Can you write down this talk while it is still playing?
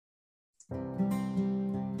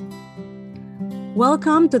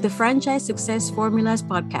Welcome to the Franchise Success Formulas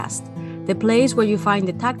podcast, the place where you find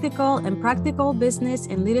the tactical and practical business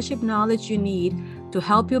and leadership knowledge you need to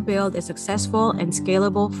help you build a successful and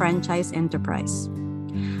scalable franchise enterprise.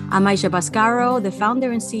 I'm Aisha Bascaro, the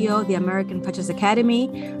founder and CEO of the American Franchise Academy,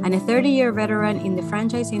 and a 30-year veteran in the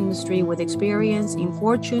franchise industry with experience in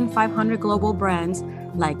Fortune 500 global brands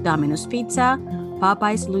like Domino's Pizza,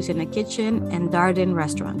 Popeyes Louisiana Kitchen, and Darden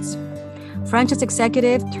Restaurants. Franchise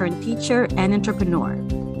executive turned teacher and entrepreneur.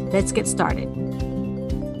 Let's get started.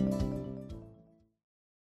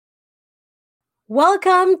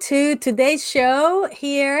 Welcome to today's show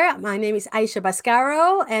here. My name is Aisha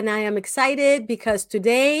Bascaro, and I am excited because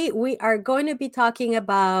today we are going to be talking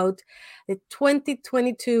about the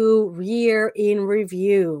 2022 year in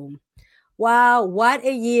review. Wow, what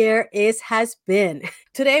a year it has been.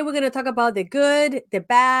 Today, we're going to talk about the good, the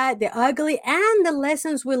bad, the ugly, and the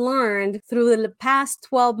lessons we learned through the past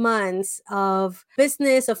 12 months of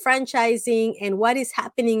business, of franchising, and what is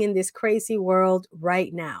happening in this crazy world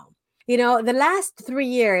right now. You know, the last 3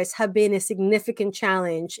 years have been a significant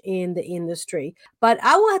challenge in the industry, but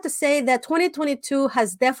I will have to say that 2022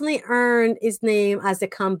 has definitely earned its name as the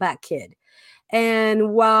comeback kid.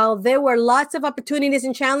 And while there were lots of opportunities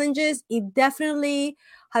and challenges, it definitely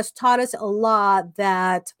has taught us a lot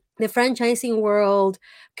that the franchising world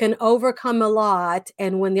can overcome a lot.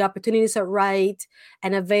 And when the opportunities are right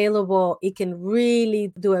and available, it can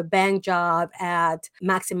really do a bang job at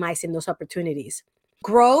maximizing those opportunities.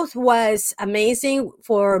 Growth was amazing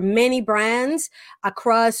for many brands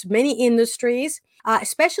across many industries.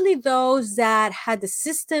 Especially those that had the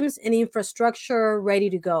systems and infrastructure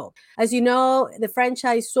ready to go. As you know, the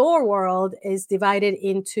franchisor world is divided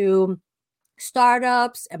into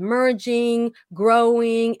startups, emerging,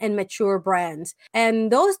 growing, and mature brands.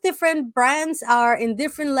 And those different brands are in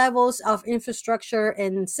different levels of infrastructure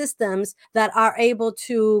and systems that are able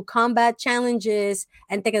to combat challenges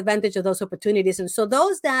and take advantage of those opportunities. And so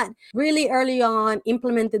those that really early on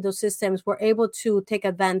implemented those systems were able to take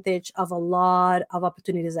advantage of a lot of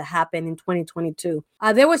opportunities that happened in 2022.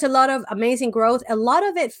 There was a lot of amazing growth, a lot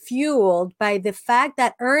of it fueled by the fact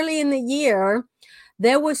that early in the year,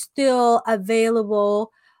 there was still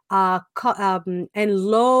available and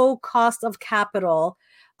low cost of capital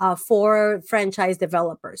for franchise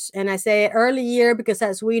developers. And I say early year because,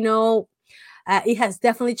 as we know, it has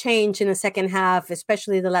definitely changed in the second half,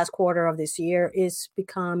 especially the last quarter of this year. It's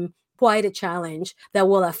become quite a challenge that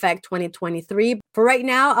will affect 2023. For right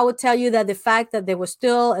now, I would tell you that the fact that there was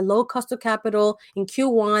still a low cost of capital in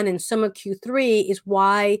Q1 and some of Q3 is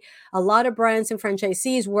why a lot of brands and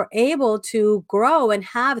franchisees were able to grow and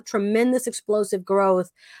have tremendous explosive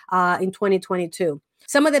growth in 2022.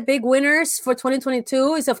 Some of the big winners for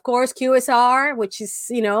 2022 is, of course, QSR, which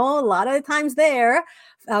is, a lot of the times there,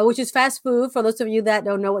 which is fast food. For those of you that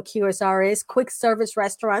don't know what QSR is, quick service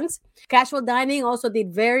restaurants. Casual dining also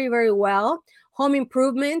did very, very well. Home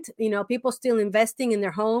improvement, people still investing in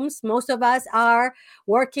their homes. Most of us are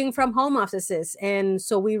working from home offices. And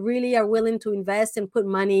so we really are willing to invest and put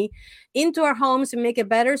money into our homes and make it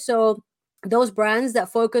better. So those brands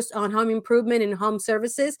that focused on home improvement and home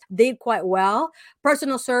services did quite well.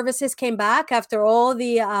 Personal services came back after all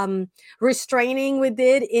the restraining we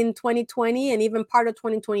did in 2020 and even part of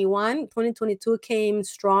 2021. 2022 came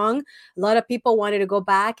strong. A lot of people wanted to go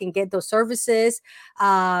back and get those services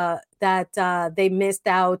that they missed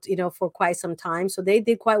out, for quite some time. So they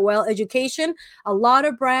did quite well. Education, a lot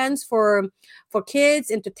of brands for kids,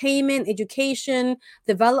 entertainment, education,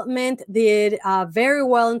 development did very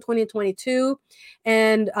well in 2022.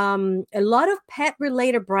 And a lot of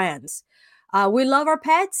pet-related brands. We love our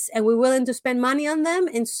pets and we're willing to spend money on them.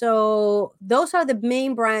 And so those are the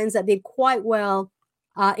main brands that did quite well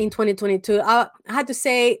in 2022. I had to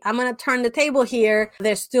say, I'm going to turn the table here.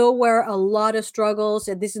 There still were a lot of struggles,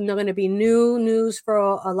 and this is not going to be new news for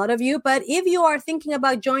a lot of you. But if you are thinking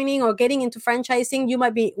about joining or getting into franchising, you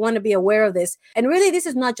might want to be aware of this. And really, this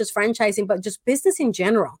is not just franchising, but just business in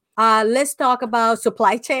general. Let's talk about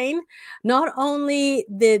supply chain. Not only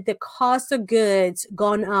did the cost of goods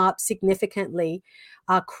gone up significantly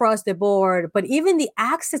across the board, but even the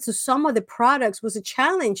access to some of the products was a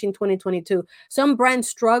challenge in 2022. Some brands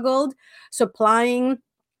struggled supplying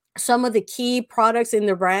some of the key products in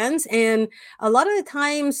the brands. And a lot of the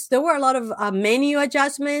times there were a lot of menu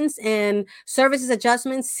adjustments and services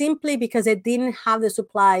adjustments simply because they didn't have the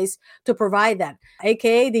supplies to provide that.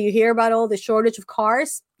 AKA, do you hear about all the shortage of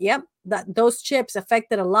cars? Yep. Those chips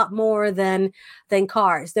affected a lot more than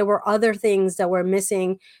cars. There were other things that were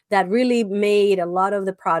missing that really made a lot of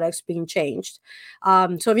the products being changed.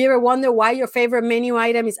 So if you ever wonder why your favorite menu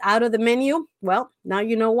item is out of the menu, well, now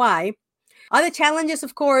you know why. Other challenges,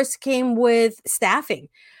 of course, came with staffing.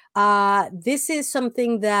 This is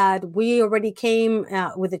something that we already came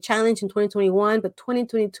with a challenge in 2021, but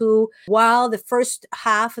 2022, while the first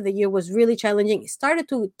half of the year was really challenging, it started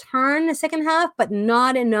to turn the second half, but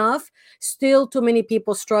not enough. Still too many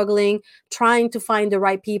people struggling, trying to find the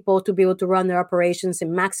right people to be able to run their operations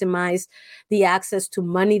and maximize the access to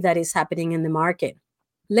money that is happening in the market.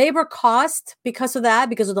 Labor cost, because of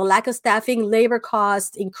the lack of staffing, labor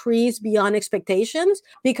cost increased beyond expectations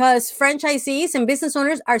because franchisees and business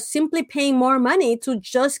owners are simply paying more money to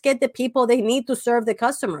just get the people they need to serve the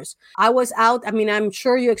customers. I was out, I'm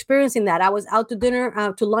sure you're experiencing that. I was out to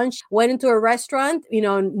dinner, to lunch, went into a restaurant,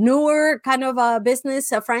 newer kind of a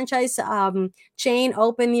business, a franchise chain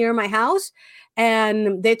open near my house.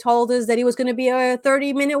 And they told us that it was going to be a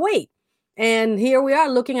 30-minute wait. And here we are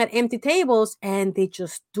looking at empty tables, and they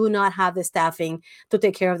just do not have the staffing to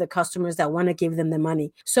take care of the customers that want to give them the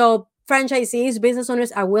money. So franchisees, business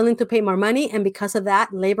owners are willing to pay more money. And because of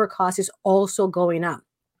that, labor cost is also going up.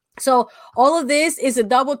 So all of this is a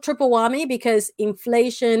double, triple whammy because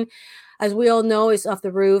inflation, as we all know, is off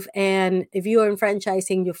the roof. And if you are in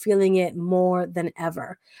franchising, you're feeling it more than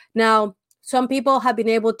ever. Now, some people have been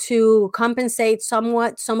able to compensate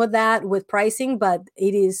somewhat, some of that with pricing, but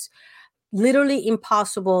it is literally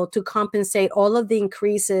impossible to compensate all of the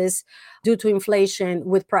increases due to inflation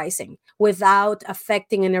with pricing without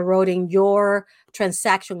affecting and eroding your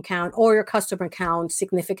transaction count or your customer count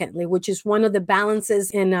significantly, which is one of the balances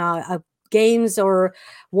in games or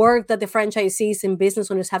work that the franchisees and business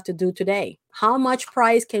owners have to do today. How much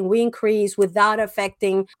price can we increase without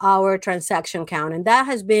affecting our transaction count? And that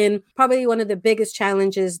has been probably one of the biggest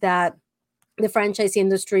challenges that the franchise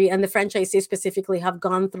industry and the franchisees specifically have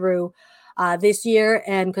gone through this year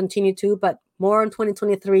and continue to, but more in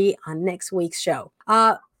 2023 on next week's show.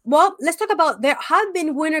 Well, let's talk about, there have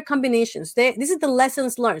been winner combinations. This is the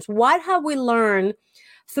lessons learned. What have we learned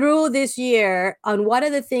through this year on what are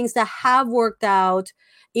the things that have worked out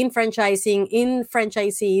in franchising, in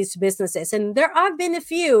franchisees' businesses? And there have been a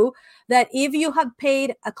few that if you have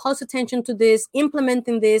paid a close attention to this,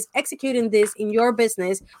 implementing this, executing this in your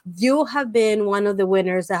business, you have been one of the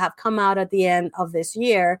winners that have come out at the end of this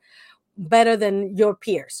year better than your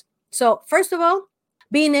peers. So first of all,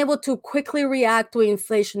 being able to quickly react to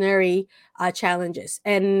inflationary challenges.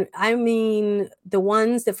 And I mean, the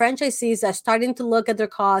franchisees are starting to look at their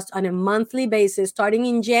costs on a monthly basis, starting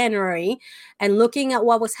in January, and looking at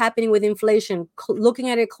what was happening with inflation, looking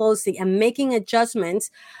at it closely and making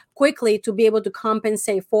adjustments quickly to be able to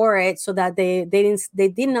compensate for it so that they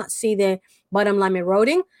did not see the bottom line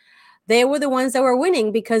eroding. They were the ones that were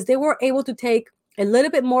winning because they were able to take a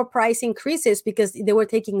little bit more price increases because they were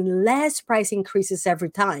taking less price increases every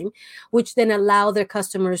time, which then allow their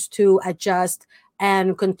customers to adjust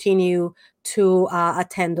and continue to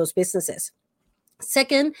attend those businesses.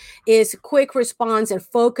 Second is quick response and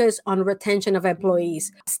focus on retention of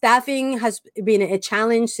employees. Staffing has been a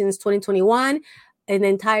challenge since 2021. An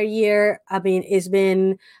entire year, it's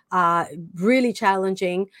been really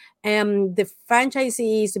challenging. And the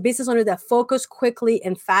franchisees, the business owners that focus quickly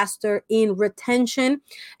and faster in retention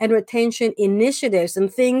and retention initiatives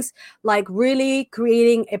and things like really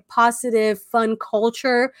creating a positive, fun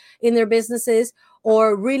culture in their businesses,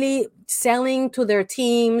 or really selling to their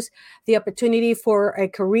teams the opportunity for a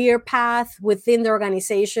career path within the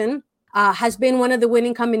organization, has been one of the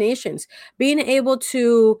winning combinations. Being able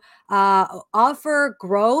to offer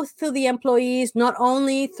growth to the employees, not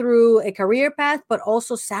only through a career path, but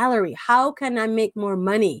also salary. How can I make more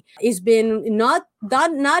money? It's been not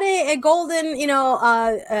a golden,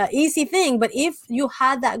 easy thing, but if you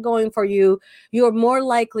had that going for you, you're more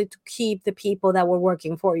likely to keep the people that were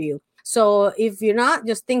working for you. So if you're not,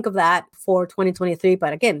 just think of that for 2023.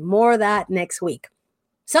 But again, more of that next week.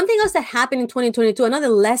 Something else that happened in 2022, another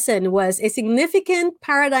lesson, was a significant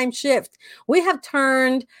paradigm shift. We have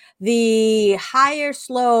turned the hire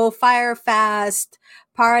slow, fire fast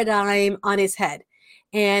paradigm on its head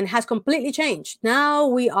and has completely changed. Now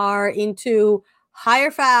we are into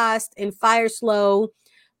hire fast and fire slow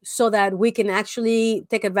so that we can actually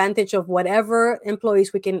take advantage of whatever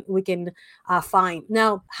employees we can find.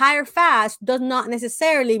 Now, hire fast does not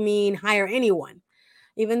necessarily mean hire anyone.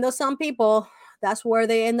 even though some people, that's where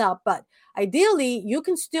they end up. But ideally, you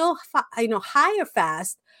can still, hire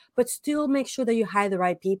fast, but still make sure that you hire the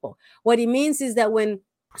right people. What it means is that when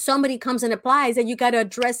somebody comes and applies, that you got to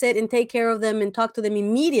address it and take care of them and talk to them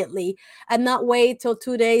immediately, and not wait till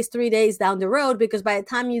 2 days, 3 days down the road, because by the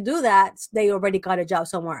time you do that, they already got a job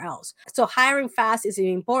somewhere else. So hiring fast is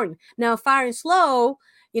important. Now, firing slow,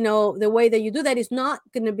 the way that you do that is not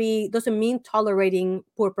going to be, doesn't mean tolerating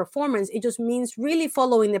poor performance. It just means really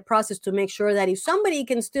following the process to make sure that if somebody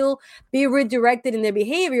can still be redirected in their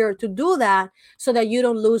behavior, to do that so that you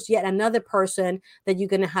don't lose yet another person that you're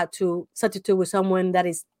going to have to substitute with someone that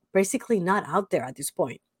is basically not out there at this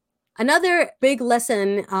point. Another big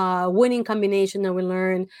lesson, winning combination that we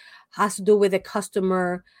learned, has to do with the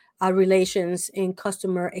customer relations and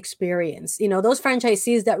customer experience. Those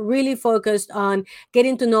franchisees that really focused on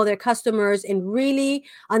getting to know their customers and really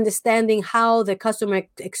understanding how the customer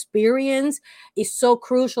experience is so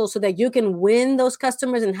crucial so that you can win those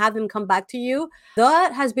customers and have them come back to you.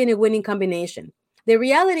 That has been a winning combination. The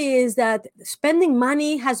reality is that spending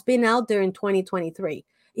money has been out there in 2023.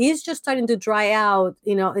 It's just starting to dry out,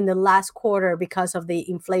 in the last quarter because of the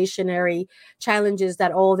inflationary challenges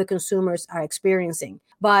that all the consumers are experiencing.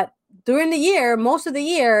 But during the year, most of the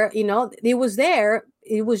year, it was there.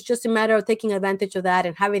 It was just a matter of taking advantage of that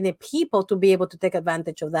and having the people to be able to take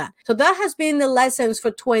advantage of that. So that has been the lessons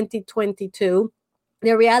for 2022.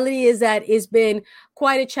 The reality is that it's been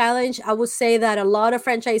quite a challenge. I would say that a lot of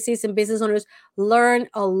franchisees and business owners learn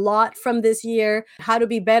a lot from this year, how to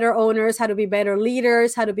be better owners, how to be better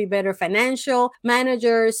leaders, how to be better financial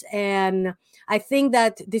managers. And I think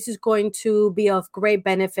that this is going to be of great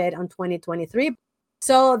benefit on 2023.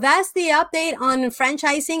 So that's the update on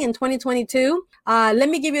franchising in 2022. Let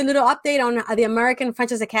me give you a little update on the American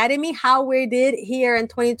Franchise Academy, how we did here in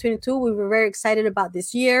 2022. We were very excited about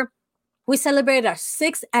this year. We celebrated our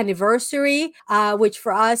 6th anniversary, which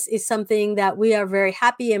for us is something that we are very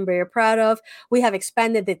happy and very proud of. We have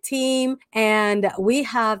expanded the team, and we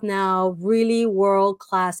have now really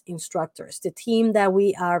world-class instructors. The team that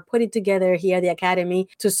we are putting together here at the Academy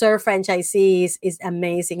to serve franchisees is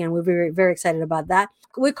amazing, and we're very, very excited about that.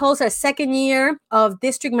 We closed our 2nd year of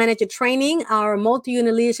district manager training, our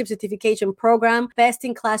multi-unit leadership certification program,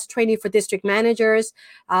 best-in-class training for district managers.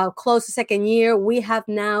 Closed the 2nd year. We have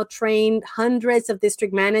now trained hundreds of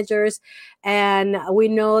district managers, and we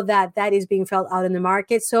know that that is being felt out in the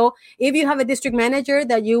market. So if you have a district manager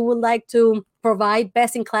that you would like to provide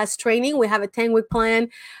best-in-class training, we have a 10-week plan,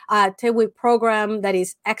 10-week program that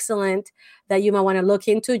is excellent that you might want to look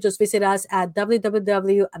into. Just visit us at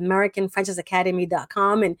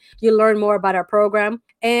www.americanfranchiseacademy.com and you'll learn more about our program.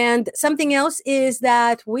 And something else is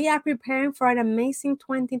that we are preparing for an amazing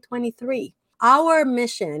 2023. Our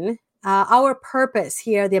mission, our purpose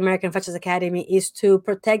here at the American Franchise Academy is to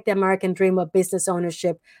protect the American dream of business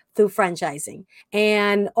ownership through franchising.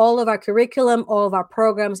 And all of our curriculum, all of our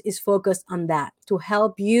programs is focused on that, to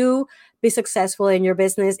help you be successful in your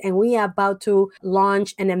business. And we are about to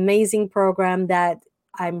launch an amazing program that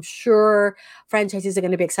I'm sure franchisees are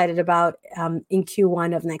going to be excited about in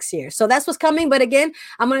Q1 of next year. So that's what's coming. But again,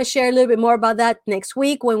 I'm going to share a little bit more about that next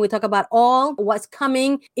week when we talk about all what's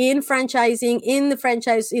coming in franchising, in the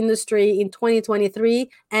franchise industry in 2023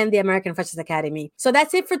 and the American Franchise Academy. So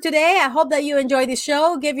that's it for today. I hope that you enjoyed the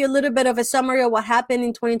show, give you a little bit of a summary of what happened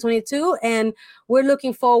in 2022. And we're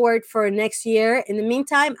looking forward for next year. In the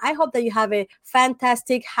meantime, I hope that you have a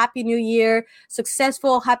fantastic, happy new year,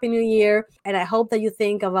 successful, happy new year. And I hope that you think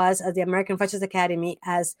of us as the American Franchise Academy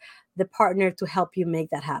as the partner to help you make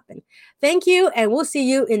that happen. Thank you. And we'll see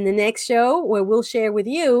you in the next show where we'll share with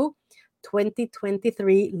you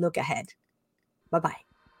 2023 look ahead. Bye-bye.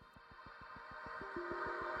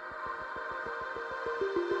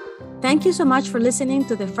 Thank you so much for listening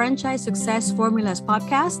to the Franchise Success Formulas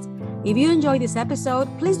podcast. If you enjoyed this episode,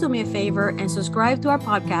 please do me a favor and subscribe to our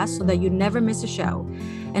podcast so that you never miss a show.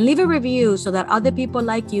 And leave a review so that other people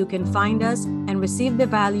like you can find us and receive the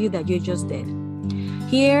value that you just did.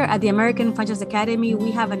 Here at the American Franchise Academy, we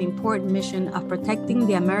have an important mission of protecting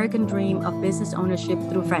the American dream of business ownership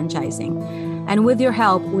through franchising. And with your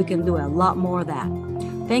help, we can do a lot more of that.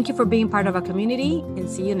 Thank you for being part of our community, and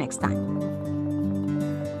see you next time.